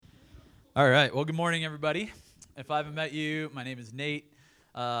All right. Well, good morning, everybody. If I haven't met you, my name is Nate.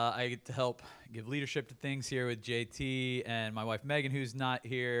 I get to help give leadership to things here with JT and my wife Megan, who's not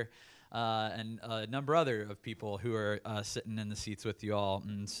here, and a number other of people who are sitting in the seats with you all.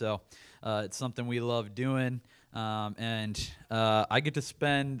 And so it's something we love doing. I get to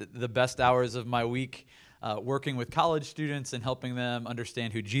spend the best hours of my week working with college students and helping them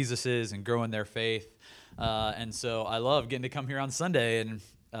understand who Jesus is and grow in their faith. And so I love getting to come here on Sunday and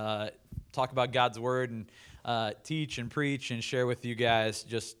talk about God's word and teach and preach and share with you guys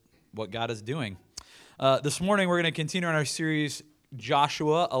just what God is doing. This morning we're going to continue on our series,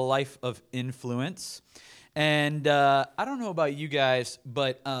 Joshua, A Life of Influence. And I don't know about you guys,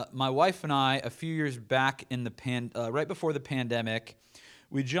 but my wife and I, a few years back in the right before the pandemic,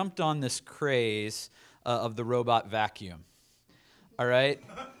 we jumped on this craze of the robot vacuum. All right?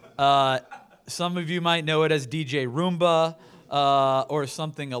 Some of you might know it as DJ Roomba. Or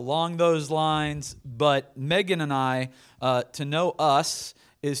something along those lines. But Megan and I, to know us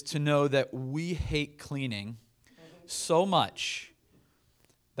is to know that we hate cleaning so much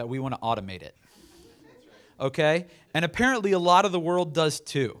that we want to automate it. Okay? And apparently a lot of the world does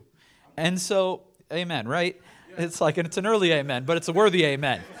too. And so, amen, right? It's an early amen, but it's a worthy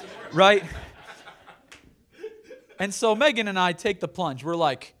amen, right? And so Megan and I take the plunge. We're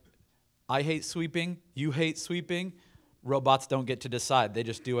like, I hate sweeping, you hate sweeping. Robots don't get to decide. They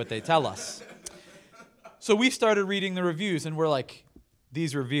just do what they tell us. So we started reading the reviews, and we're like,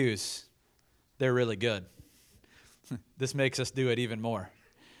 these reviews, they're really good. This makes us do it even more.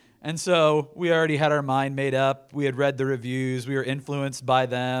 And so we already had our mind made up. We had read the reviews. We were influenced by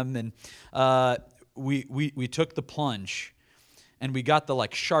them, and we took the plunge, and we got the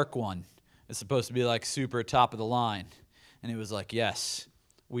shark one. It's supposed to be super top of the line. And it was like, yes,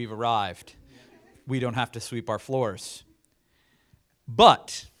 we've arrived. We don't have to sweep our floors.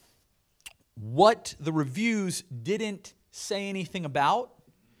 But what the reviews didn't say anything about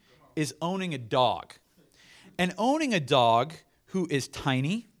is owning a dog. And owning a dog who is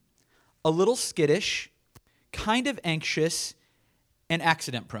tiny, a little skittish, kind of anxious, and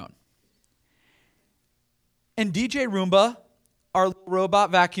accident prone. And DJ Roomba, our little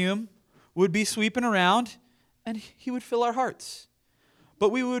robot vacuum, would be sweeping around and he would fill our hearts.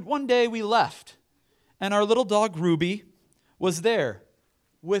 But one day we left. And our little dog, Ruby, was there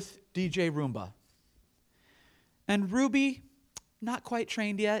with DJ Roomba. And Ruby, not quite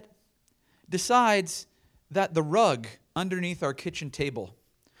trained yet, decides that the rug underneath our kitchen table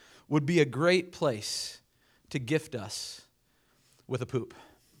would be a great place to gift us with a poop.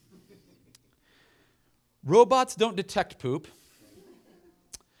 Robots don't detect poop.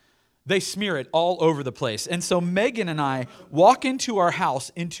 They smear it all over the place. And so Megan and I walk into our house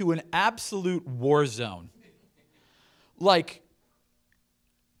into an absolute war zone.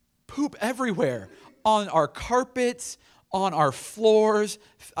 Poop everywhere. On our carpets, on our floors.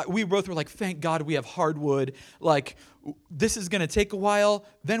 We both were like, thank God we have hardwood. This is going to take a while.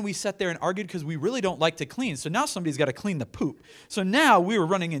 Then we sat there and argued because we really don't like to clean. So now somebody's got to clean the poop. So now we were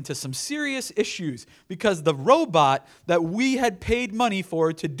running into some serious issues because the robot that we had paid money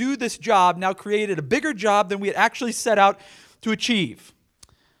for to do this job now created a bigger job than we had actually set out to achieve.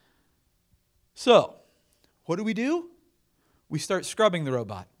 So, what do? We start scrubbing the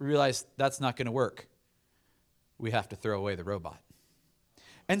robot. We realize that's not going to work. We have to throw away the robot.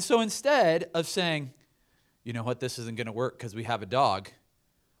 And so instead of saying, you know what, this isn't going to work because we have a dog,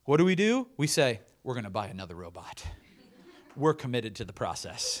 what do? We say, we're going to buy another robot. We're committed to the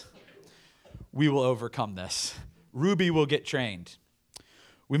process. We will overcome this. Ruby will get trained.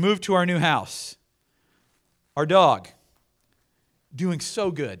 We move to our new house. Our dog, doing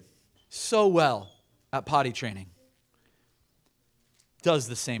so good, so well at potty training, does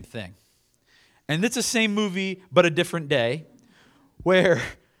the same thing. And it's the same movie, but a different day, where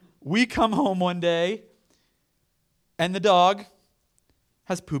we come home one day and the dog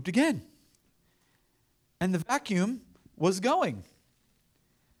has pooped again. And the vacuum was going.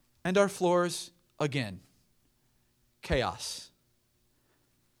 And our floors, again, chaos.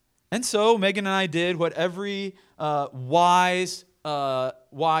 And so Megan and I did what every wise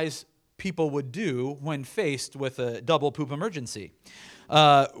people would do when faced with a double poop emergency.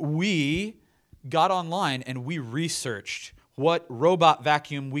 We got online and we researched what robot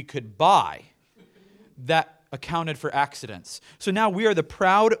vacuum we could buy that accounted for accidents. So now we are the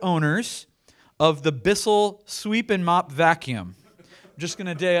proud owners of the Bissell Sweep and Mop Vacuum. I'm just going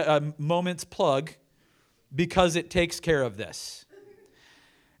to do a moment's plug because it takes care of this.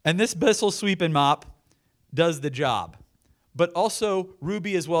 And this Bissell Sweep and Mop does the job. but also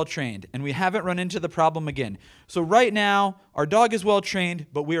Ruby is well trained, and we haven't run into the problem again. So right now, our dog is well trained,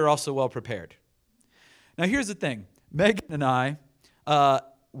 but we are also well prepared. Now here's the thing. Megan and I,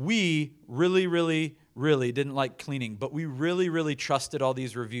 we really didn't like cleaning, but we really trusted all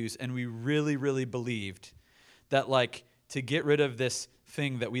these reviews, and we really believed that to get rid of this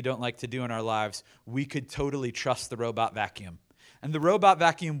thing that we don't like to do in our lives, we could totally trust the robot vacuum. And the robot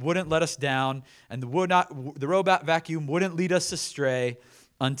vacuum wouldn't let us down, and the robot vacuum wouldn't lead us astray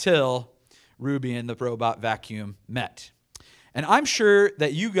until Ruby and the robot vacuum met. And I'm sure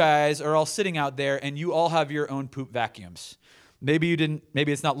that you guys are all sitting out there and you all have your own poop vacuums. Maybe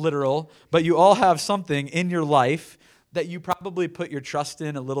it's not literal, but you all have something in your life that you probably put your trust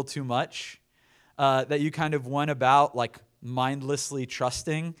in a little too much, that you kind of went about mindlessly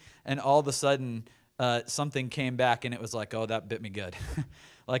trusting, and all of a sudden something came back and it was oh, that bit me good.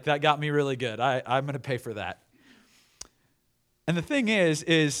 That got me really good. I'm going to pay for that. And the thing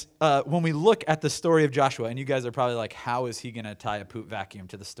is when we look at the story of Joshua, and you guys are probably how is he going to tie a poop vacuum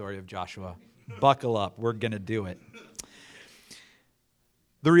to the story of Joshua? Buckle up. We're going to do it.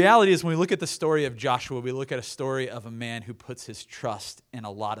 The reality is when we look at the story of Joshua, we look at a story of a man who puts his trust in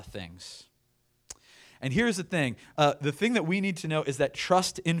a lot of things. And here's the thing that we need to know is that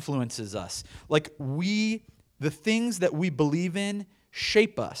trust influences us. The things that we believe in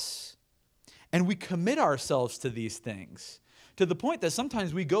shape us. And we commit ourselves to these things to the point that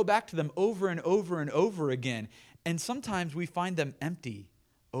sometimes we go back to them over and over again. And sometimes we find them empty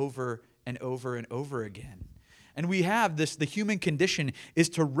over and over again. And we have the human condition is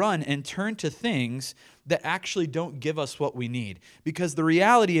to run and turn to things that actually don't give us what we need. Because the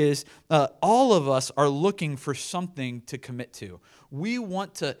reality is all of us are looking for something to commit to. We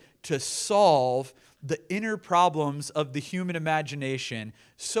want to solve the inner problems of the human imagination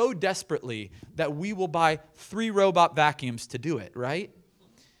so desperately that we will buy 3 robot vacuums to do it, right?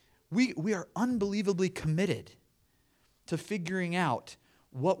 We are unbelievably committed to figuring out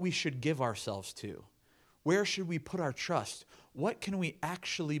what we should give ourselves to. Where should we put our trust? What can we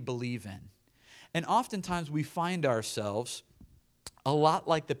actually believe in? And oftentimes we find ourselves a lot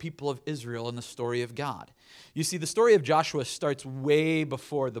like the people of Israel in the story of God. You see, the story of Joshua starts way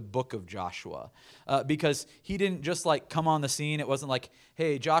before the book of Joshua because he didn't just come on the scene. It wasn't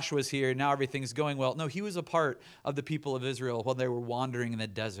hey, Joshua's here, now everything's going well. No, he was a part of the people of Israel while they were wandering in the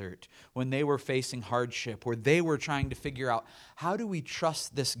desert, when they were facing hardship, where they were trying to figure out, how do we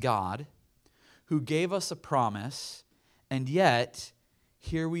trust this God who gave us a promise, and yet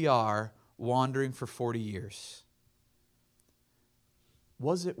here we are wandering for 40 years.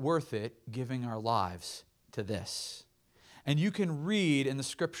 Was it worth it giving our lives to this? And you can read in the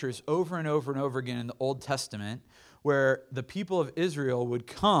scriptures over and over again in the Old Testament where the people of Israel would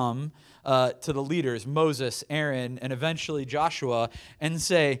come to the leaders, Moses, Aaron, and eventually Joshua, and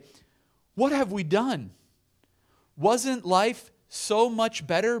say, what have we done? Wasn't life so much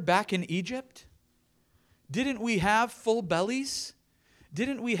better back in Egypt? Didn't we have full bellies?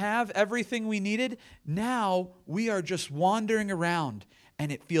 Didn't we have everything we needed? Now we are just wandering around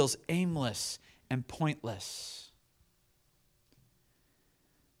and it feels aimless and pointless.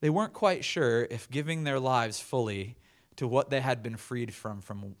 They weren't quite sure if giving their lives fully to what they had been freed from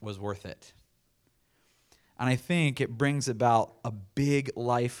was worth it. And I think it brings about a big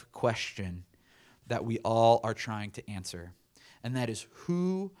life question that we all are trying to answer. And that is,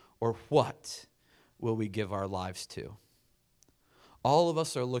 who or what will we give our lives to? All of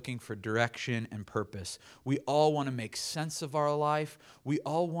us are looking for direction and purpose. We all want to make sense of our life. We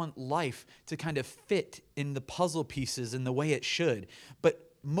all want life to kind of fit in the puzzle pieces in the way it should.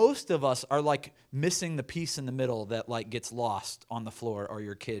 But most of us are missing the piece in the middle that gets lost on the floor, or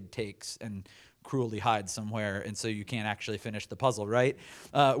your kid takes and cruelly hides somewhere, and so you can't actually finish the puzzle, right?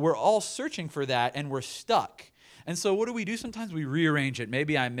 We're all searching for that, and we're stuck. And so what do? Sometimes we rearrange it.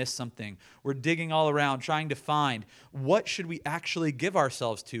 Maybe I missed something. We're digging all around, trying to find, what should we actually give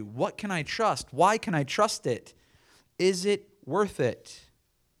ourselves to? What can I trust? Why can I trust it? Is it worth it?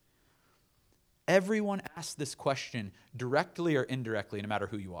 Everyone asks this question directly or indirectly, no matter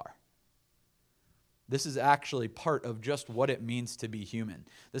who you are. This is actually part of just what it means to be human.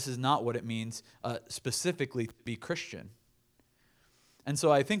 This is not what it means specifically to be Christian. And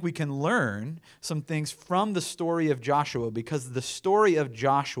so I think we can learn some things from the story of Joshua, because the story of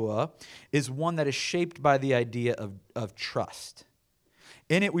Joshua is one that is shaped by the idea of trust.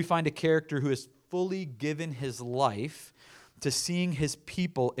 In it, we find a character who has fully given his life to seeing his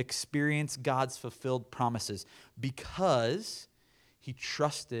people experience God's fulfilled promises because he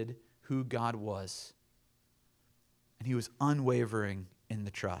trusted who God was. And he was unwavering in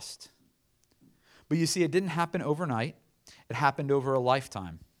the trust. But you see, it didn't happen overnight. It happened over a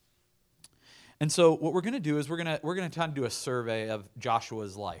lifetime. And so what we're going to do is we're going to try to do a survey of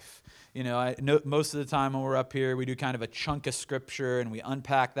Joshua's life. You know, I know most of the time when we're up here, we do kind of a chunk of scripture and we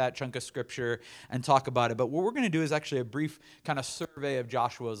unpack that chunk of scripture and talk about it. But what we're going to do is actually a brief kind of survey of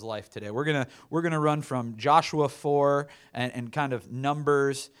Joshua's life today. We're going to run from Joshua 4 and kind of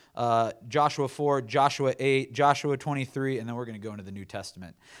Numbers, Joshua 4, Joshua 8, Joshua 23, and then we're going to go into the New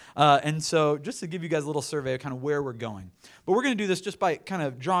Testament. And so just to give you guys a little survey of kind of where we're going. But we're going to do this just by kind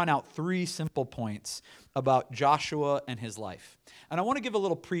of drawing out 3 simple points about Joshua and his life. And I want to give a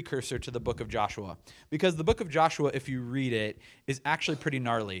little precursor to the book of Joshua, because the book of Joshua, if you read it, is actually pretty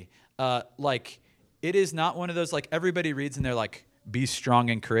gnarly. It is not one of those, like, everybody reads and they're like, be strong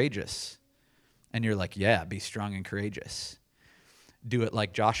and courageous. And you're like, yeah, be strong and courageous. Do it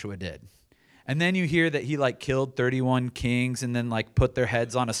like Joshua did. And then you hear that he, like, killed 31 kings and then, like, put their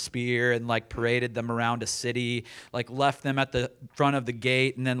heads on a spear and, like, paraded them around a city, like, left them at the front of the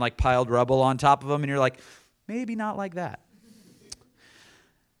gate and then, like, piled rubble on top of them. And you're like, maybe not like that.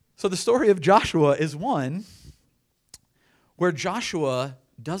 So the story of Joshua is one where Joshua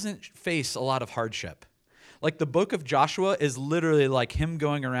doesn't face a lot of hardship. Like, the book of Joshua is literally like him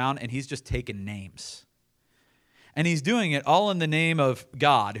going around and he's just taking names. And he's doing it all in the name of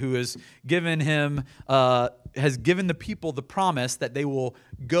God, who has given him, has given the people the promise that they will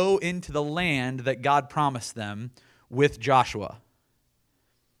go into the land that God promised them with Joshua.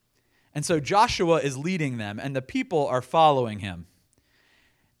 And so Joshua is leading them and the people are following him.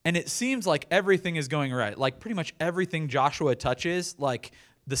 And it seems like everything is going right. Like, pretty much everything Joshua touches, like,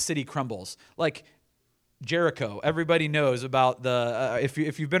 the city crumbles. Like Jericho, everybody knows about the,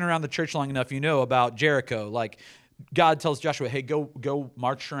 if you've been around the church long enough, you know about Jericho. Like, God tells Joshua, hey, go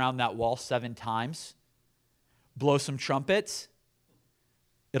march around that wall 7 times, blow some trumpets,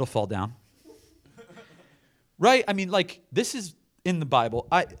 it'll fall down. Right? I mean, like, this is in the Bible.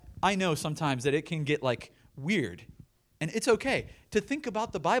 I know sometimes that it can get, like, weird. And it's okay to think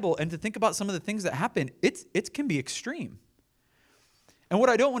about the Bible and to think about some of the things that happen. It can be extreme. And what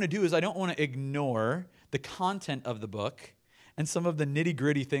I don't want to do is I don't want to ignore the content of the book and some of the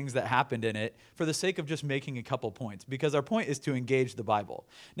nitty-gritty things that happened in it for the sake of just making a couple points, because our point is to engage the Bible.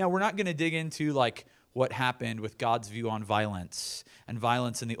 Now, we're not going to dig into, like, what happened with God's view on violence and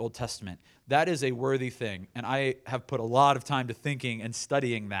violence in the Old Testament. That is a worthy thing, and I have put a lot of time to thinking and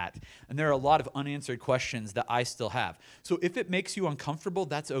studying that, and there are a lot of unanswered questions that I still have. So if it makes you uncomfortable,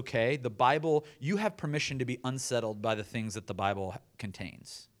 that's okay. The Bible, you have permission to be unsettled by the things that the Bible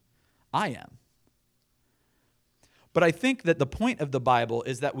contains. I am. But I think that the point of the Bible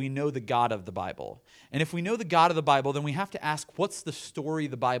is that we know the God of the Bible. And if we know the God of the Bible, then we have to ask, what's the story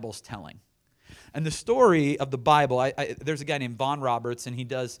the Bible's telling? And the story of the Bible, there's a guy named Vaughn Roberts, and he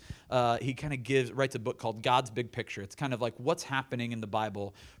kind of writes a book called God's Big Picture. It's kind of like what's happening in the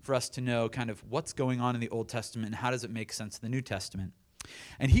Bible for us to know kind of what's going on in the Old Testament and how does it make sense in the New Testament.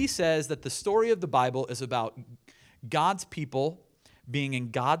 And he says that the story of the Bible is about God's people being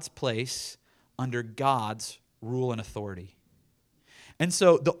in God's place under God's rule and authority. And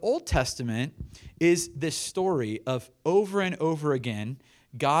so the Old Testament is this story of over and over again,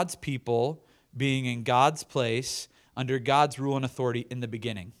 God's people being in God's place under God's rule and authority in the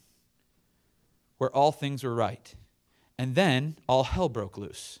beginning, where all things were right. And then all hell broke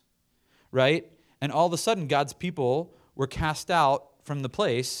loose, right? And all of a sudden, God's people were cast out from the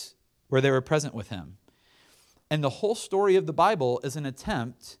place where they were present with him. And the whole story of the Bible is an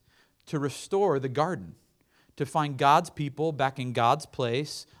attempt to restore the garden, to find God's people back in God's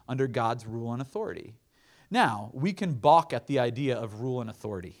place under God's rule and authority. Now, we can balk at the idea of rule and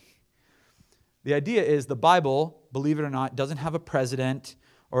authority. The idea is the Bible, believe it or not, doesn't have a president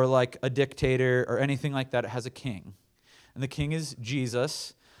or like a dictator or anything like that. It has a king. And the king is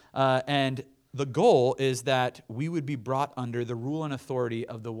Jesus. And the goal is that we would be brought under the rule and authority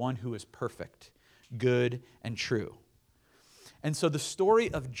of the one who is perfect, good, and true. And so the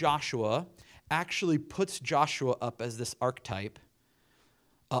story of Joshua actually puts Joshua up as this archetype,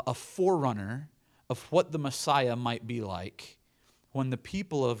 a forerunner of what the Messiah might be like when the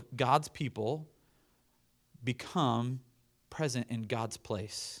people of God's people become present in God's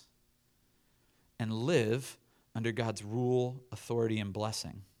place and live under God's rule, authority, and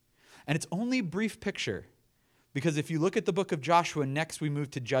blessing. And it's only a brief picture, because if you look at the book of Joshua, next we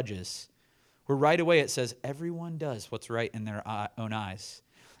move to Judges, where right away it says everyone does what's right in their own eyes.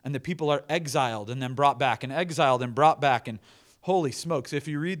 And the people are exiled and then brought back, and exiled and brought back, and holy smokes, if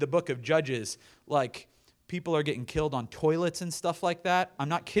you read the book of Judges, like, people are getting killed on toilets and stuff like that. I'm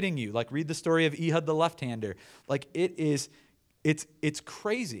not kidding you. Like, read the story of Ehud the left-hander. Like, it's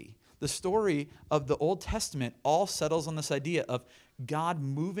crazy. The story of the Old Testament all settles on this idea of God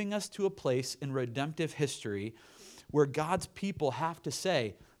moving us to a place in redemptive history where God's people have to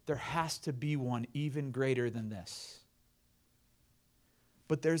say, there has to be one even greater than this.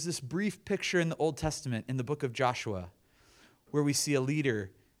 But there's this brief picture in the Old Testament, in the book of Joshua, where we see a leader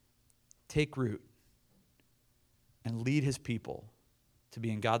take root and lead his people to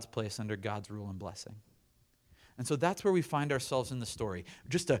be in God's place under God's rule and blessing. And so that's where we find ourselves in the story.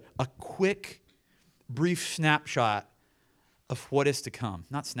 Just a quick, brief snapshot of what is to come.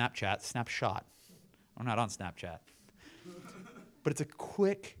 Not Snapchat, snapshot. I'm not on Snapchat. But it's a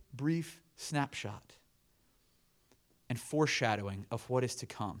quick, brief snapshot and foreshadowing of what is to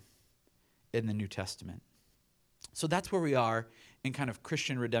come in the New Testament. So that's where we are in kind of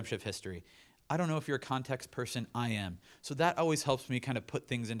Christian redemptive history. I don't know if you're a context person. I am. So that always helps me kind of put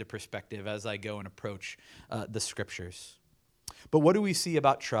things into perspective as I go and approach the scriptures. But what do we see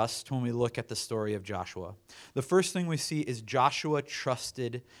about trust when we look at the story of Joshua? The first thing we see is Joshua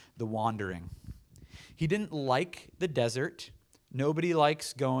trusted the wandering. He didn't like the desert. Nobody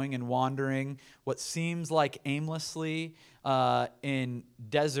likes going and wandering what seems like aimlessly in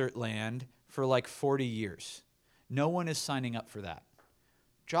desert land for like 40 years. No one is signing up for that.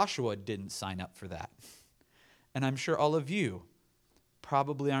 Joshua didn't sign up for that. And I'm sure all of you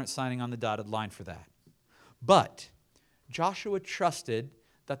probably aren't signing on the dotted line for that. But Joshua trusted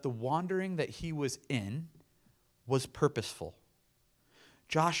that the wandering that he was in was purposeful.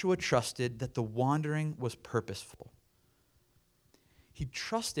 Joshua trusted that the wandering was purposeful. He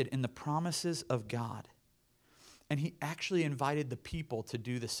trusted in the promises of God. And he actually invited the people to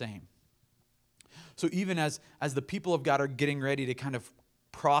do the same. So even as the people of God are getting ready to kind of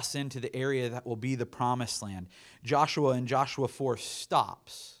cross into the area that will be the promised land, Joshua in Joshua 4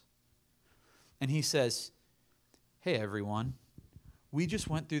 stops. And he says, hey, everyone, we just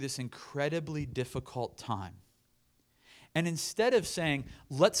went through this incredibly difficult time. And instead of saying,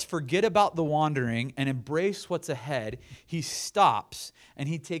 let's forget about the wandering and embrace what's ahead, he stops and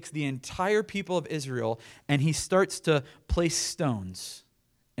he takes the entire people of Israel and he starts to place stones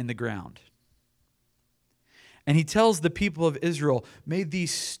in the ground. And he tells the people of Israel, may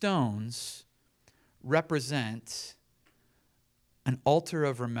these stones represent an altar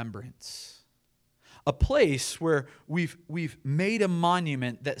of remembrance. A place where we've made a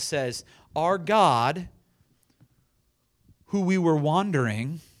monument that says, our God, who we were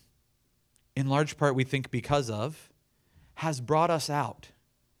wandering, in large part we think because of, has brought us out.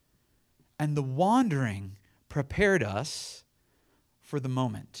 And the wandering prepared us for the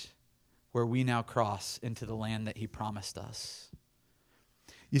moment where we now cross into the land that he promised us.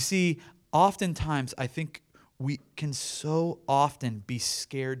 You see, oftentimes I think we can so often be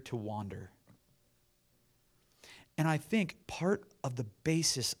scared to wander. And I think part of the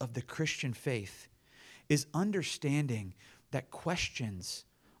basis of the Christian faith is understanding that questions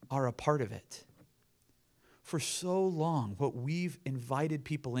are a part of it. For so long, what we've invited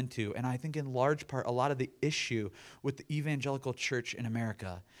people into, and I think in large part a lot of the issue with the evangelical church in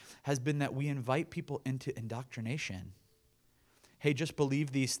America has been that we invite people into indoctrination. Hey, just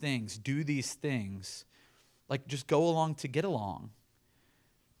believe these things, do these things, like just go along to get along.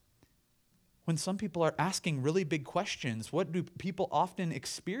 When some people are asking really big questions, what do people often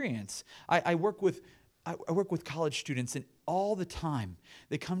experience? I work with college students, and all the time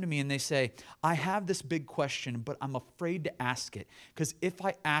they come to me and they say, I have this big question, but I'm afraid to ask it, because if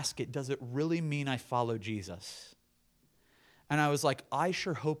I ask it, does it really mean I follow Jesus? And I was like, I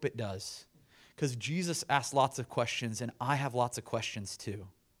sure hope it does, because Jesus asked lots of questions, and I have lots of questions too.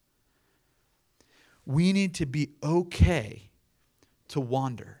 We need to be okay to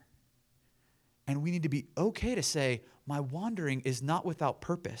wander. And we need to be okay to say, my wandering is not without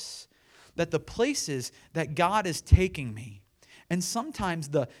purpose. That the places that God is taking me, and sometimes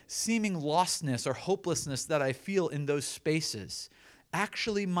the seeming lostness or hopelessness that I feel in those spaces,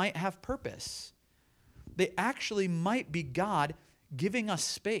 actually might have purpose. They actually might be God giving us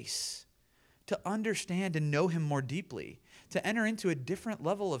space to understand and know him more deeply, to enter into a different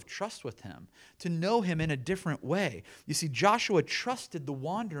level of trust with him, to know him in a different way. You see, Joshua trusted the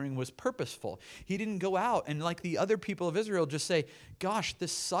wandering was purposeful. He didn't go out and, like the other people of Israel, just say, gosh,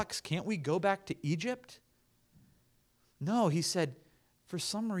 this sucks. Can't we go back to Egypt? No, he said, for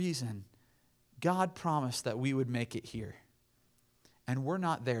some reason, God promised that we would make it here. And we're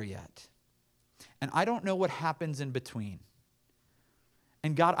not there yet. And I don't know what happens in between.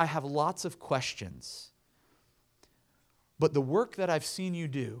 And God, I have lots of questions. But the work that I've seen you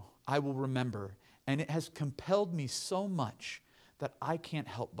do, I will remember. And it has compelled me so much that I can't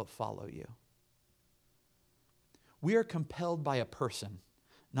help but follow you. We are compelled by a person,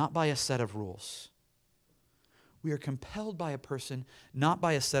 not by a set of rules. We are compelled by a person, not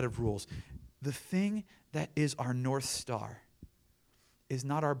by a set of rules. The thing that is our North Star is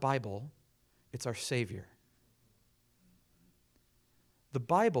not our Bible, it's our Savior. The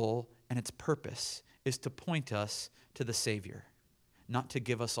Bible and its purpose is to point us to the Savior, not to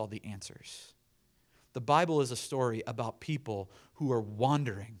give us all the answers. The Bible is a story about people who are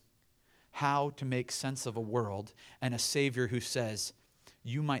wandering how to make sense of a world and a Savior who says,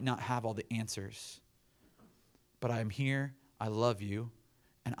 you might not have all the answers, but I'm here, I love you,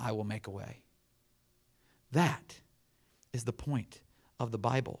 and I will make a way. That is the point of the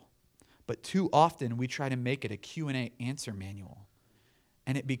Bible. But too often we try to make it a Q&A answer manual,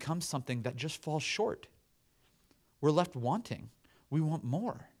 and it becomes something that just falls short. We're left wanting. We want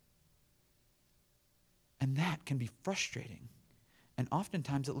more. And that can be frustrating. And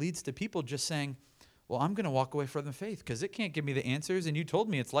oftentimes it leads to people just saying, well, I'm going to walk away from the faith because it can't give me the answers, and you told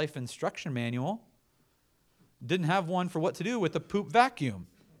me it's life instruction manual. Didn't have one for what to do with the poop vacuum.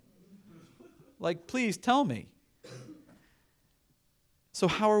 Like, please tell me. So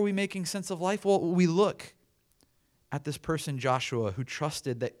how are we making sense of life? Well, we look at this person, Joshua, who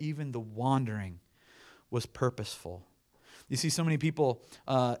trusted that even the wandering was purposeful. You see, so many people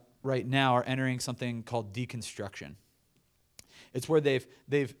right now are entering something called deconstruction. It's where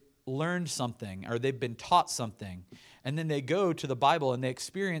they've learned something or they've been taught something, and then they go to the Bible and they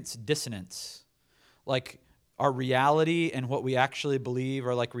experience dissonance. Like our reality and what we actually believe,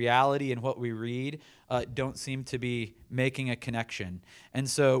 or like reality and what we read, don't seem to be making a connection. And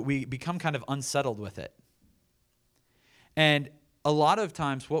so we become kind of unsettled with it. And a lot of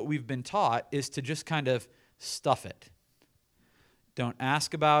times what we've been taught is to just kind of stuff it. Don't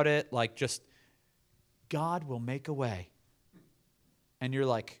ask about it, like just God will make a way. And you're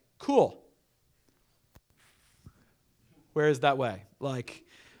like, cool. Where is that way? Like,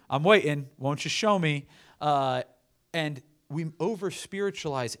 I'm waiting. Won't you show me? And we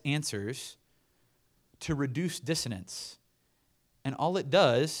over-spiritualize answers to reduce dissonance. And all it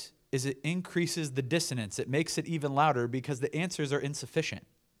does is it increases the dissonance. It makes it even louder because the answers are insufficient.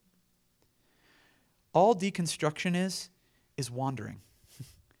 All deconstruction is wandering.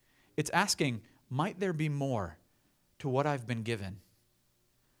 It's asking, might there be more to what I've been given?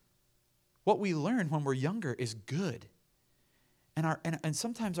 What we learn when we're younger is good. And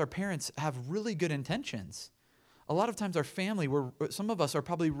sometimes our parents have really good intentions. A lot of times our family, some of us are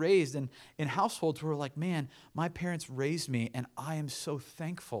probably raised in households where we're like, man, my parents raised me and I am so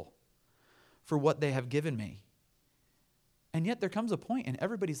thankful for what they have given me. And yet there comes a point in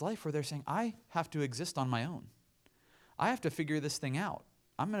everybody's life where they're saying, I have to exist on my own. I have to figure this thing out.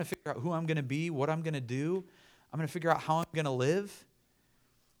 I'm going to figure out who I'm going to be, what I'm going to do. I'm going to figure out how I'm going to live.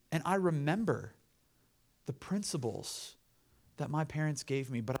 And I remember the principles that my parents gave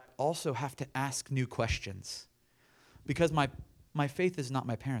me, but I also have to ask new questions because my faith is not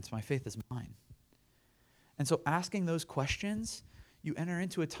my parents', my faith is mine. And so asking those questions, you enter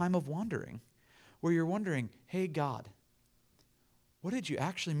into a time of wandering where you're wondering, hey, God, what did you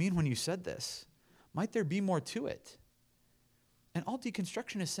actually mean when you said this? Might there be more to it? And all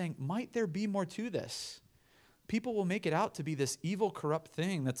deconstruction is saying, might there be more to this? People will make it out to be this evil, corrupt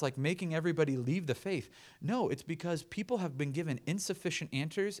thing that's like making everybody leave the faith. No, it's because people have been given insufficient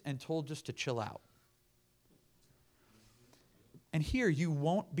answers and told just to chill out. And here, you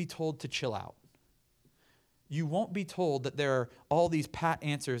won't be told to chill out. You won't be told that there are all these pat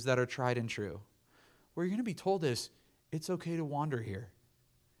answers that are tried and true. What you're going to be told is, it's okay to wander here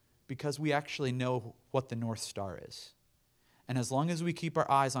because we actually know what the North Star is. And as long as we keep our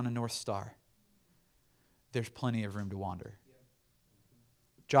eyes on a North Star, there's plenty of room to wander.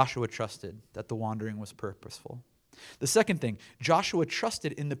 Joshua trusted that the wandering was purposeful. The second thing, Joshua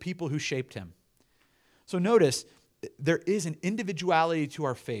trusted in the people who shaped him. So notice, there is an individuality to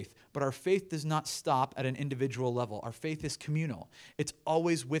our faith, but our faith does not stop at an individual level. Our faith is communal. It's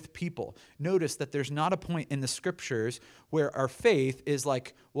always with people. Notice that there's not a point in the scriptures where our faith is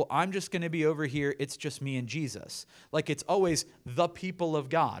like, well, I'm just going to be over here. It's just me and Jesus. Like it's always the people of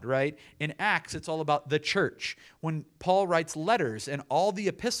God, right? In Acts, it's all about the church. When Paul writes letters and all the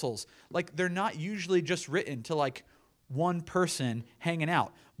epistles, like they're not usually just written to like one person hanging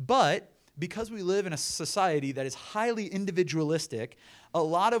out. But because we live in a society that is highly individualistic, a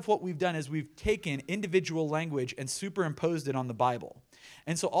lot of what we've done is we've taken individual language and superimposed it on the Bible.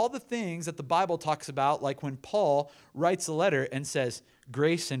 And so all the things that the Bible talks about, like when Paul writes a letter and says,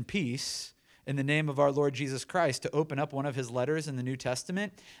 grace and peace in the name of our Lord Jesus Christ, to open up one of his letters in the New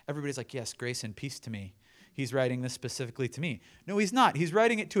Testament, everybody's like, yes, grace and peace to me. he's writing this specifically to me. No, he's not. He's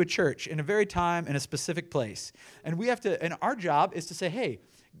writing it to a church in a very time in a specific place. And and our job is to say, hey,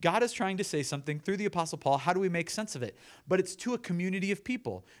 God is trying to say something through the Apostle Paul. How do we make sense of it? But it's to a community of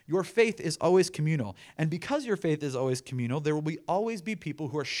people. Your faith is always communal. And because your faith is always communal, there will always be people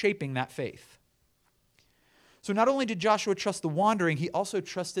who are shaping that faith. So not only did Joshua trust the wandering, he also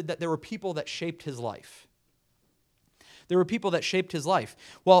trusted that there were people that shaped his life. There were people that shaped his life.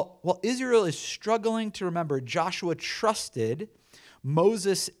 While Israel is struggling to remember, Joshua trusted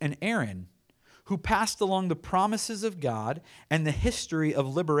Moses and Aaron, who passed along the promises of God and the history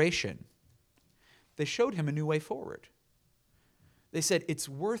of liberation. They showed him a new way forward. They said, it's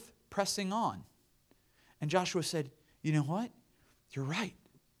worth pressing on. And Joshua said, you know what? You're right.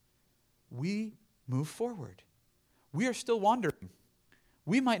 We move forward. We are still wandering.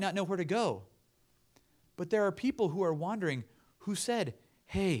 We might not know where to go. But there are people who are wandering who said,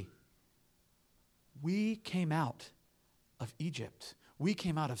 hey, we came out of Egypt. We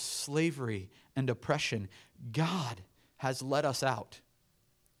came out of slavery and oppression. God has led us out,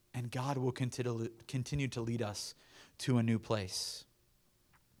 and God will continue to lead us to a new place.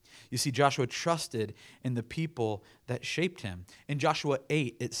 You see, Joshua trusted in the people that shaped him. In Joshua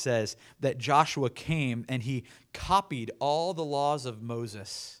 8, it says that Joshua came and he copied all the laws of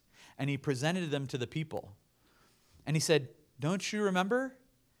Moses, and he presented them to the people. And he said, don't you remember?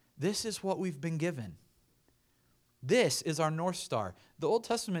 This is what we've been given. This is our North Star. The Old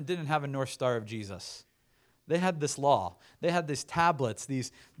Testament didn't have a North Star of Jesus. They had this law. They had these tablets,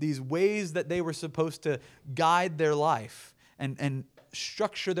 these ways that they were supposed to guide their life and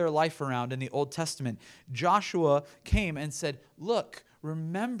structure their life around in the Old Testament. Joshua came and said, look,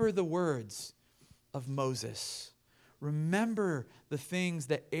 remember the words of Moses. Remember the things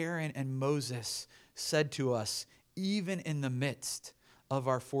that Aaron and Moses said to us, even in the midst of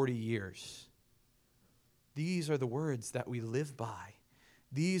our 40 years. These are the words that we live by.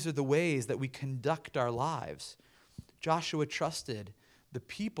 These are the ways that we conduct our lives. Joshua trusted the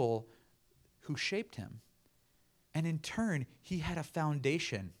people who shaped him. And in turn, he had a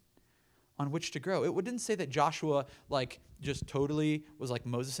foundation on which to grow. It didn't say that Joshua just totally was like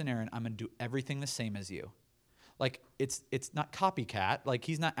Moses and Aaron, I'm going to do everything the same as you. It's not copycat.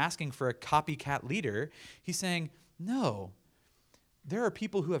 He's not asking for a copycat leader. He's saying, no, there are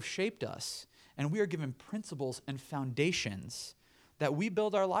people who have shaped us, and we are given principles and foundations that we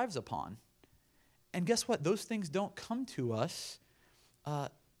build our lives upon. And guess what? Those things don't come to us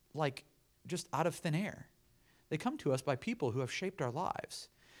just out of thin air. They come to us by people who have shaped our lives.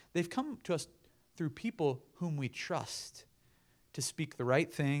 They've come to us through people whom we trust to speak the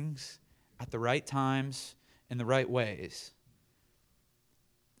right things at the right times in the right ways.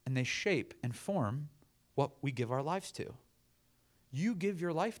 And they shape and form what we give our lives to. You give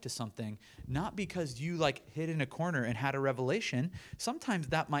your life to something not because you hid in a corner and had a revelation. Sometimes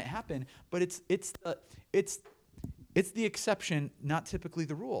that might happen, but it's the exception, not typically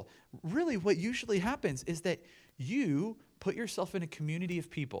the rule. Really, what usually happens is that you put yourself in a community of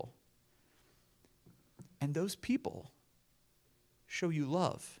people, and those people show you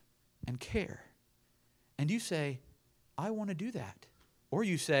love and care. And you say, I want to do that. Or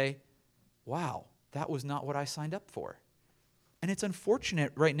you say, wow, that was not what I signed up for. And it's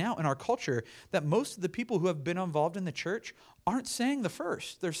unfortunate right now in our culture that most of the people who have been involved in the church aren't saying the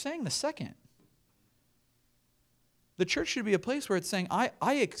first. They're saying the second. The church should be a place where it's saying,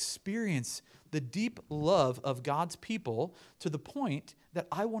 I experience the deep love of God's people to the point that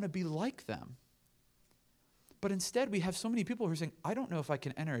I want to be like them. But instead, we have so many people who are saying, I don't know if I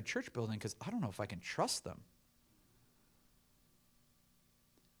can enter a church building because I don't know if I can trust them.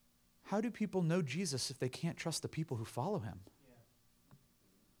 How do people know Jesus if they can't trust the people who follow him?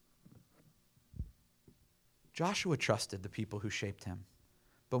 Joshua trusted the people who shaped him.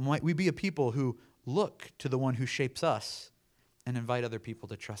 But might we be a people who look to the one who shapes us and invite other people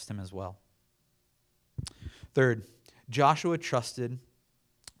to trust him as well? Third, Joshua trusted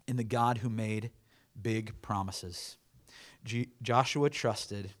in the God who made big promises. Joshua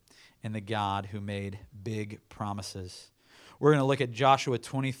trusted in the God who made big promises. We're going to look at Joshua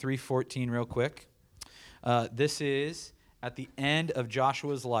 23:14 real quick. This is at the end of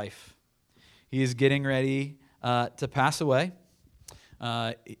Joshua's life. He is getting ready to pass away.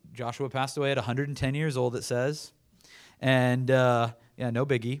 Joshua passed away at 110 years old, it says. And, no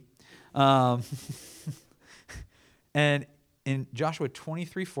biggie. And in Joshua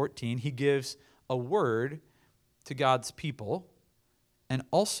 23:14, he gives a word to God's people and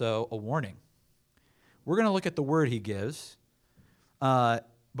also a warning. We're going to look at the word he gives, but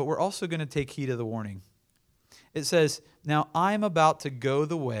we're also going to take heed of the warning. It says, now I'm about to go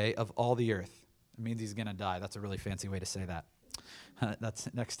the way of all the earth. It means he's going to die. That's a really fancy way to say that.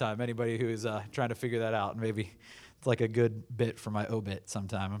 That's next time. Anybody who's trying to figure that out, maybe it's like a good bit for my obit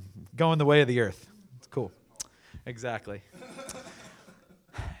sometime. I'm going the way of the earth. It's cool. Exactly.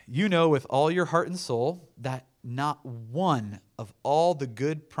 You know with all your heart and soul that not one of all the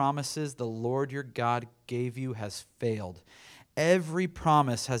good promises the Lord your God gave you has failed. Every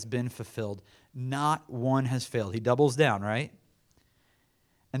promise has been fulfilled. Not one has failed. He doubles down, right?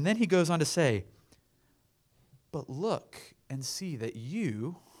 And then he goes on to say, but look and see that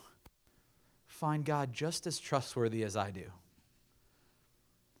you find God just as trustworthy as I do,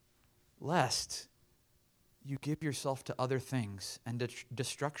 lest you give yourself to other things and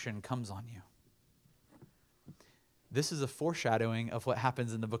destruction comes on you. This is a foreshadowing of what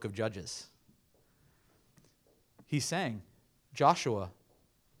happens in the book of Judges. He's saying, Joshua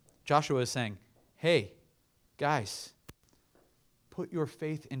is saying, hey, guys, put your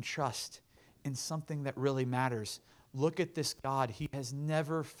faith and trust in something that really matters. Look at this God. He has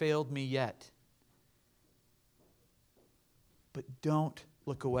never failed me yet. But don't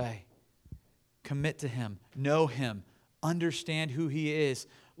look away. Commit to him. Know him. Understand who he is.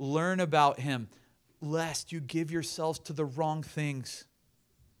 Learn about him, lest you give yourselves to the wrong things.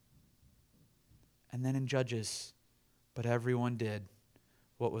 And then in Judges, but everyone did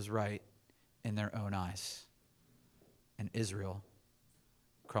what was right in their own eyes. And Israel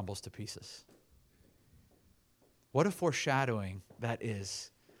crumbles to pieces. What a foreshadowing that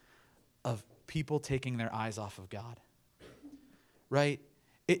is of people taking their eyes off of God. Right?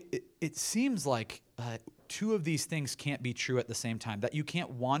 It seems like two of these things can't be true at the same time, that you can't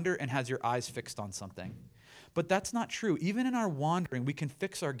wander and has your eyes fixed on something. But that's not true. Even in our wandering, we can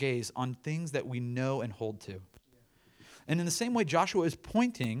fix our gaze on things that we know and hold to. And in the same way, Joshua is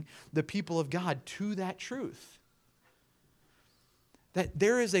pointing the people of God to that truth. That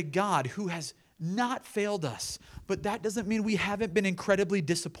there is a God who has not failed us, but that doesn't mean we haven't been incredibly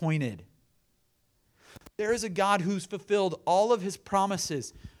disappointed. There is a God who's fulfilled all of his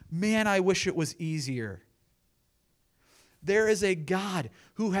promises. Man, I wish it was easier. There is a God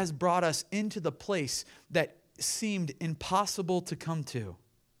who has brought us into the place that seemed impossible to come to.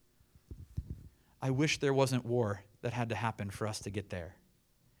 I wish there wasn't war that had to happen for us to get there.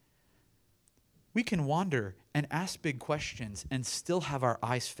 We can wander and ask big questions and still have our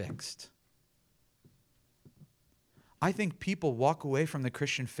eyes fixed. I think people walk away from the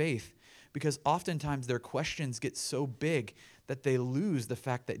Christian faith because oftentimes their questions get so big that they lose the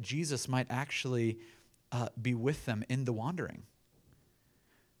fact that Jesus might actually be with them in the wandering.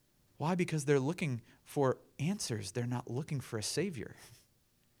 Why? Because they're looking for answers. They're not looking for a Savior.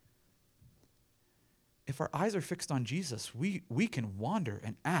 If our eyes are fixed on Jesus, we can wander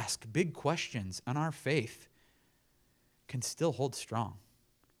and ask big questions, and our faith can still hold strong.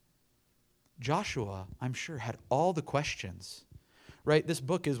 Joshua, I'm sure, had all the questions, right? This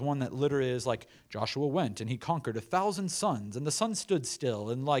book is one that literally is like, Joshua went and he conquered 1,000 sons and the sun stood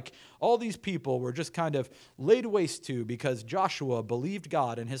still. And like all these people were just kind of laid waste to because Joshua believed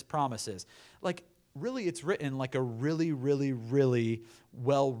God and his promises. Like really, it's written like a really, really, really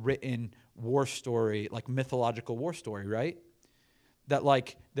well-written war story, like mythological war story, right? That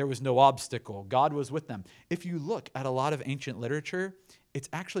like there was no obstacle. God was with them. If you look at a lot of ancient literature, it's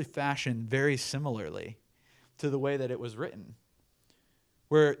actually fashioned very similarly to the way that it was written,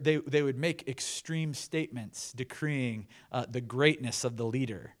 where they would make extreme statements decreeing the greatness of the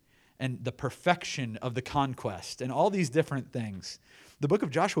leader and the perfection of the conquest and all these different things. The book of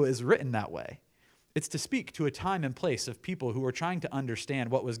Joshua is written that way. It's to speak to a time and place of people who were trying to understand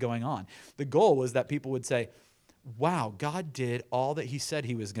what was going on. The goal was that people would say, wow, God did all that he said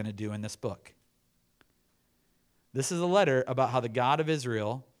he was going to do in this book. This is a letter about how the God of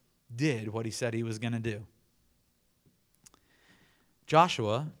Israel did what he said he was going to do.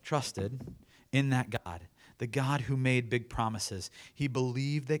 Joshua trusted in that God, the God who made big promises. He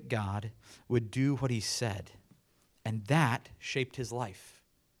believed that God would do what he said, and that shaped his life.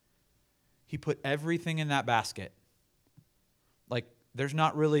 He put everything in that basket. Like, there's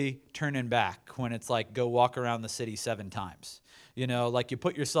not really turning back when it's like, go walk around the city 7 times. You know, like you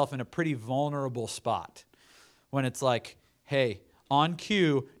put yourself in a pretty vulnerable spot when it's like, hey, on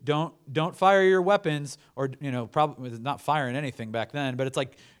cue, don't fire your weapons, or, you know, probably not firing anything back then, but it's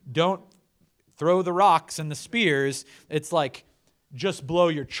like, don't throw the rocks and the spears. It's like, just blow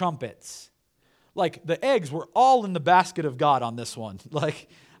your trumpets. Like, the eggs were all in the basket of God on this one. Like,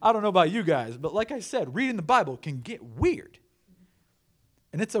 I don't know about you guys, but like I said, reading the Bible can get weird.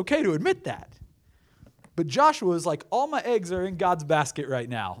 And it's okay to admit that. But Joshua is like, all my eggs are in God's basket right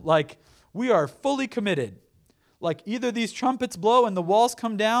now. Like, we are fully committed. Like either these trumpets blow and the walls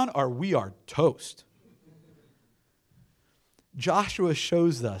come down, or we are toast. Joshua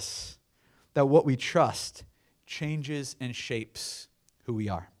shows us that what we trust changes and shapes who we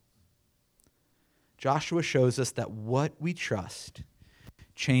are. Joshua shows us that what we trust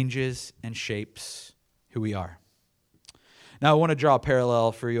changes and shapes who we are. Now, I want to draw a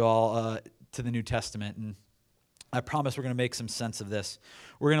parallel for you all to the New Testament, and I promise we're going to make some sense of this.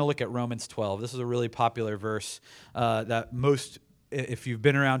 We're going to look at Romans 12. This is a really popular verse that most, if you've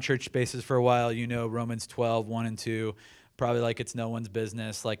been around church spaces for a while, you know Romans 12, 1 and 2, probably like it's no one's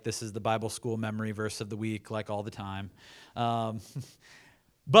business, like this is the Bible school memory verse of the week, like all the time.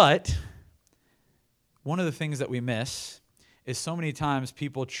 But one of the things that we miss is so many times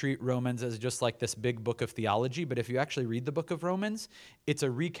people treat Romans as just like this big book of theology, but if you actually read the book of Romans, it's a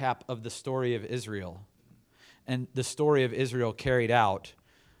recap of the story of Israel and the story of Israel carried out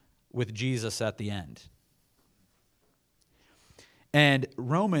with Jesus at the end. And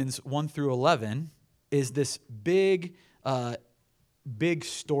Romans 1 through 11 is this big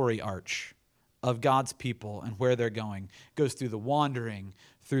story arch of God's people and where they're going. It goes through the wandering,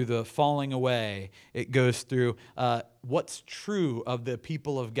 through the falling away. It goes through what's true of the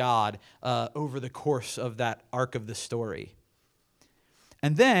people of God over the course of that arc of the story.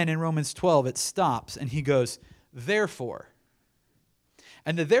 And then in Romans 12, it stops and he goes, therefore.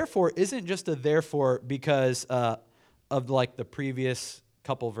 And the therefore isn't just a therefore because of like the previous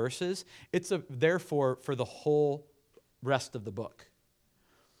couple verses. It's a therefore for the whole rest of the book.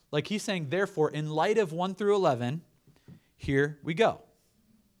 Like he's saying, therefore, in light of 1 through 11, here we go.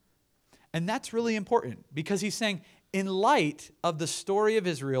 And that's really important because he's saying, in light of the story of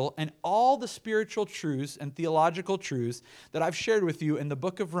Israel and all the spiritual truths and theological truths that I've shared with you in the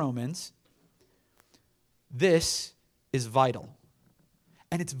book of Romans, this is vital.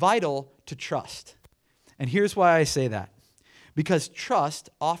 And it's vital to trust. And here's why I say that. Because trust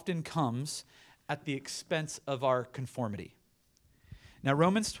often comes at the expense of our conformity. Now,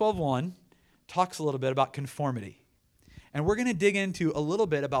 Romans 12:1 talks a little bit about conformity. And we're going to dig into a little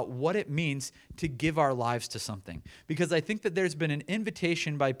bit about what it means to give our lives to something. Because I think that there's been an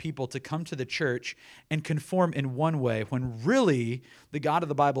invitation by people to come to the church and conform in one way, when really the God of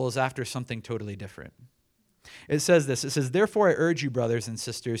the Bible is after something totally different. It says this, it says, therefore I urge you, brothers and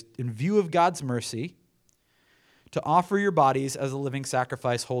sisters, in view of God's mercy, to offer your bodies as a living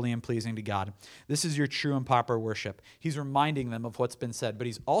sacrifice, holy and pleasing to God. This is your true and proper worship. He's reminding them of what's been said, but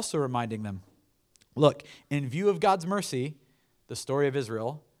he's also reminding them, look, in view of God's mercy, the story of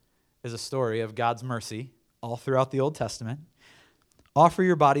Israel is a story of God's mercy all throughout the Old Testament. Offer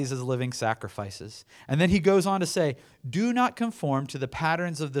your bodies as living sacrifices. And then he goes on to say, do not conform to the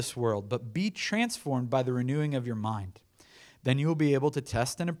patterns of this world, but be transformed by the renewing of your mind. Then you will be able to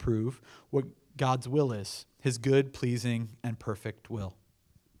test and approve what God's will is, his good, pleasing, and perfect will.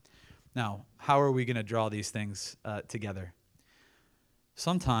 Now, how are we going to draw these things together?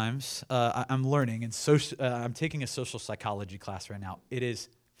 Sometimes I'm learning, and I'm taking a social psychology class right now. It is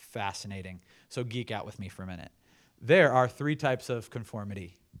fascinating. So geek out with me for a minute. There are 3 types of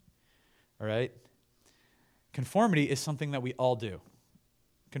conformity. All right? Conformity is something that we all do.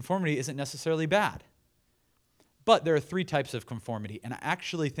 Conformity isn't necessarily bad. But there are 3 types of conformity, and I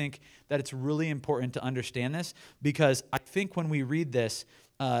actually think that it's really important to understand this because I think when we read this,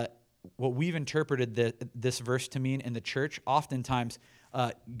 what we've interpreted this verse to mean in the church oftentimes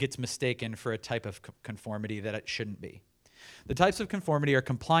gets mistaken for a type of conformity that it shouldn't be. The types of conformity are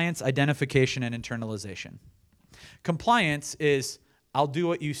compliance, identification, and internalization. Compliance is, I'll do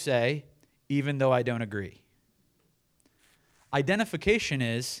what you say even though I don't agree. Identification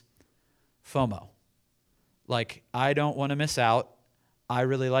is FOMO. Like, I don't want to miss out. I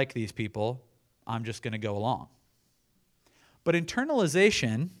really like these people. I'm just going to go along. But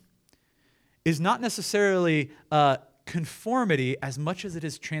internalization is not necessarily conformity as much as it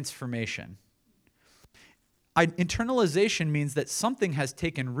is transformation. Internalization means that something has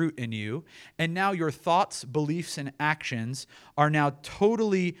taken root in you, and now your thoughts, beliefs, and actions are now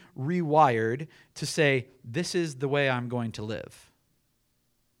totally rewired to say, this is the way I'm going to live.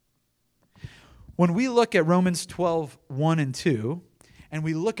 When we look at Romans 12, 1 and 2, and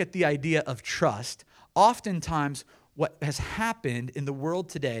we look at the idea of trust, oftentimes what has happened in the world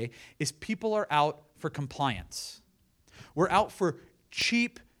today is people are out for compliance. We're out for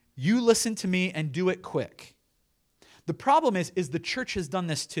cheap, you listen to me and do it quick. The problem is the church has done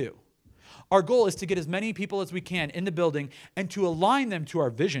this too. Our goal is to get as many people as we can in the building and to align them to our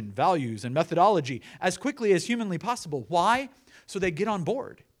vision, values, and methodology as quickly as humanly possible. Why? So they get on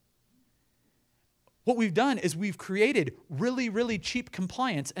board. What we've done is we've created really, really cheap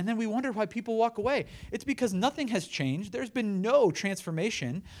compliance, and then we wonder why people walk away. It's because nothing has changed. There's been no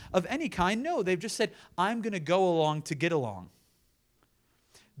transformation of any kind. No, they've just said, I'm going to go along to get along.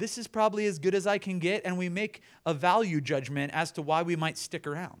 This is probably as good as I can get, and we make a value judgment as to why we might stick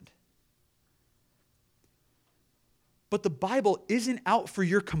around. But the Bible isn't out for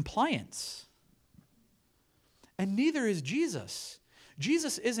your compliance. And neither is Jesus.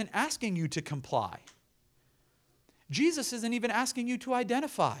 Jesus isn't asking you to comply. Jesus isn't even asking you to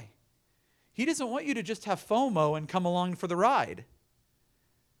identify. He doesn't want you to just have FOMO and come along for the ride.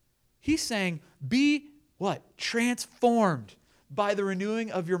 He's saying, be what? Transformed by the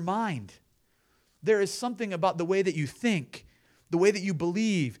renewing of your mind. There is something about the way that you think, the way that you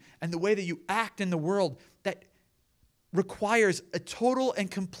believe, and the way that you act in the world that requires a total and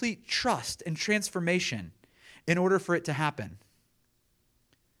complete trust and transformation in order for it to happen.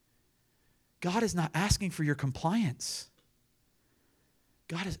 God is not asking for your compliance.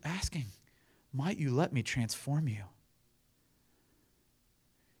 God is asking, might you let me transform you?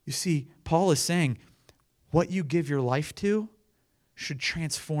 You see, Paul is saying, what you give your life to should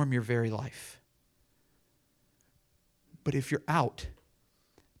transform your very life. But if you're out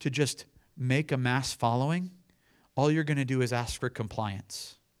to just make a mass following, all you're going to do is ask for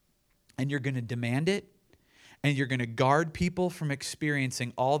compliance. And you're going to demand it, and you're going to guard people from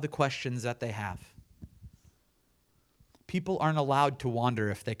experiencing all the questions that they have. People aren't allowed to wander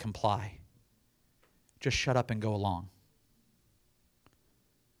if they comply. Just shut up and go along.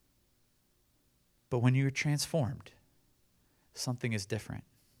 But when you're transformed, something is different.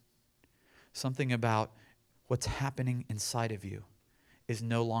 Something about what's happening inside of you is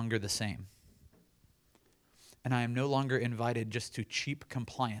no longer the same. And I am no longer invited just to cheap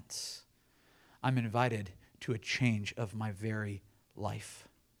compliance. I'm invited to a change of my very life.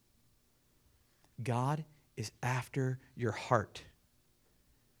 God is after your heart.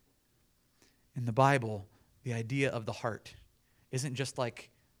 In the Bible, the idea of the heart isn't just like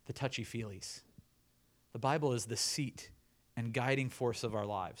the touchy-feelies. The Bible is the seat and guiding force of our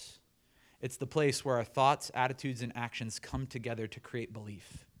lives. It's the place where our thoughts, attitudes, and actions come together to create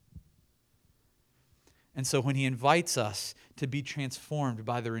belief. And so when he invites us to be transformed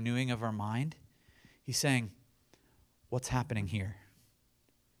by the renewing of our mind, he's saying, what's happening here?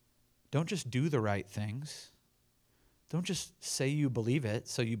 Don't just do the right things. Don't just say you believe it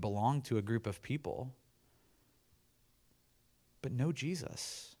so you belong to a group of people. But know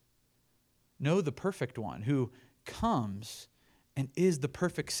Jesus. Know the perfect one who comes and is the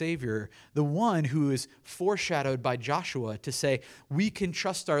perfect Savior, the one who is foreshadowed by Joshua to say, we can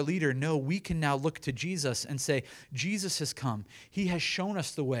trust our leader. No, we can now look to Jesus and say, Jesus has come. He has shown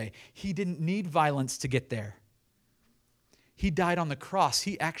us the way. He didn't need violence to get there. He died on the cross.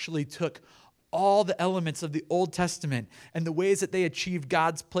 He actually took all the elements of the Old Testament and the ways that they achieved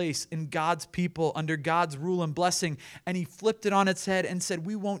God's place in God's people under God's rule and blessing, and he flipped it on its head and said,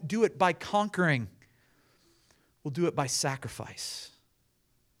 we won't do it by conquering. We'll do it by sacrifice.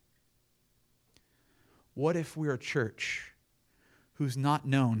 What if we're a church who's not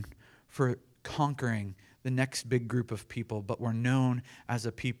known for conquering the next big group of people, but we're known as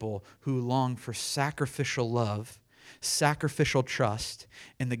a people who long for sacrificial love, sacrificial trust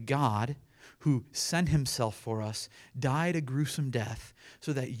in the God who sent himself for us, died a gruesome death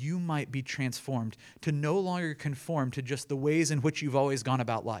so that you might be transformed to no longer conform to just the ways in which you've always gone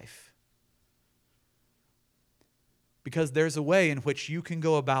about life. Because there's a way in which you can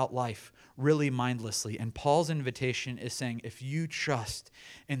go about life really mindlessly. And Paul's invitation is saying, if you trust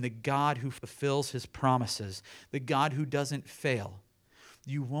in the God who fulfills his promises, the God who doesn't fail,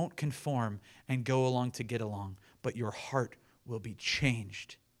 you won't conform and go along to get along, but your heart will be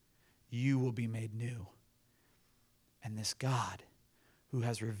changed. You will be made new. And this God who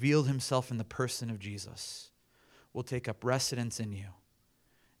has revealed himself in the person of Jesus will take up residence in you.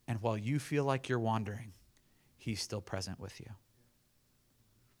 And while you feel like you're wandering, he's still present with you.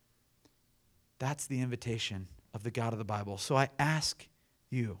 That's the invitation of the God of the Bible. So I ask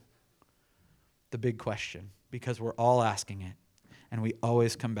you the big question, because we're all asking it, and we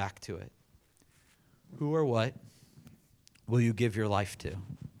always come back to it. Who or what will you give your life to?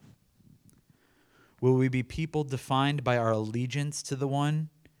 Will we be people defined by our allegiance to the one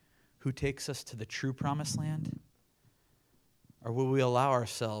who takes us to the true promised land? Or will we allow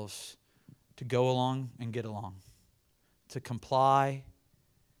ourselves to go along and get along, to comply,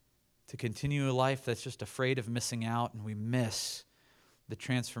 to continue a life that's just afraid of missing out, and we miss the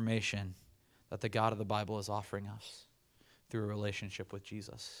transformation that the God of the Bible is offering us through a relationship with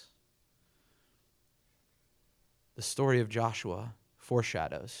Jesus? The story of Joshua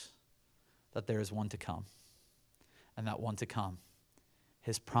foreshadows that there is one to come. And that one to come,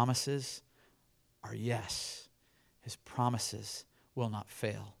 his promises are yes. His promises will not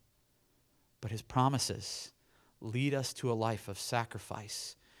fail. But his promises lead us to a life of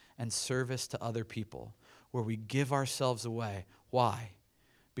sacrifice and service to other people where we give ourselves away. Why?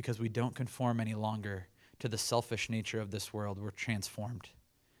 Because we don't conform any longer to the selfish nature of this world. We're transformed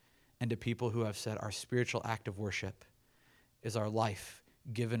into people who have said our spiritual act of worship is our life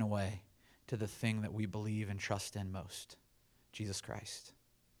given away to the thing that we believe and trust in most, Jesus Christ.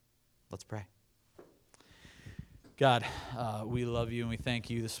 Let's pray. God, we love you and we thank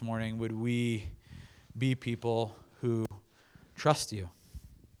you this morning. Would we be people who trust you?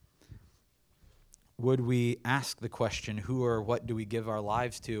 Would we ask the question, who or what do we give our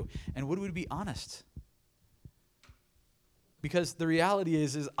lives to? And would we be honest? Because the reality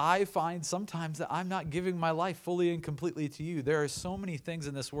is I find sometimes that I'm not giving my life fully and completely to you. There are so many things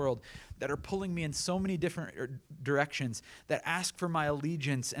in this world that are pulling me in so many different directions that ask for my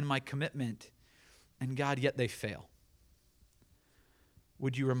allegiance and my commitment. And God, yet they fail.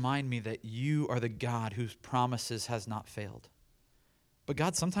 Would you remind me that you are the God whose promises has not failed? But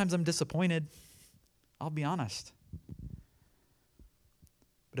God, sometimes I'm disappointed. I'll be honest.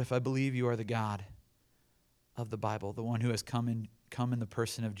 But if I believe you are the God of the Bible, the one who has come in the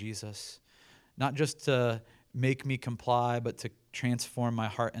person of Jesus, not just to make me comply, but to transform my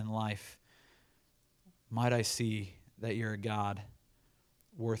heart and life, might I see that you're a God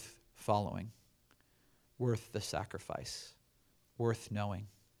worth following, worth the sacrifice, worth knowing.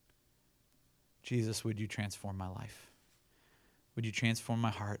 Jesus, would you transform my life? Would you transform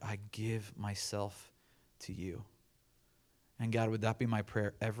my heart? I give myself to you. And God, would that be my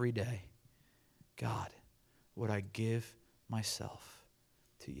prayer every day? God, would I give myself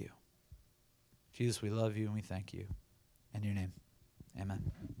to you? Jesus, we love you and we thank you. In your name,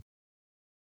 amen.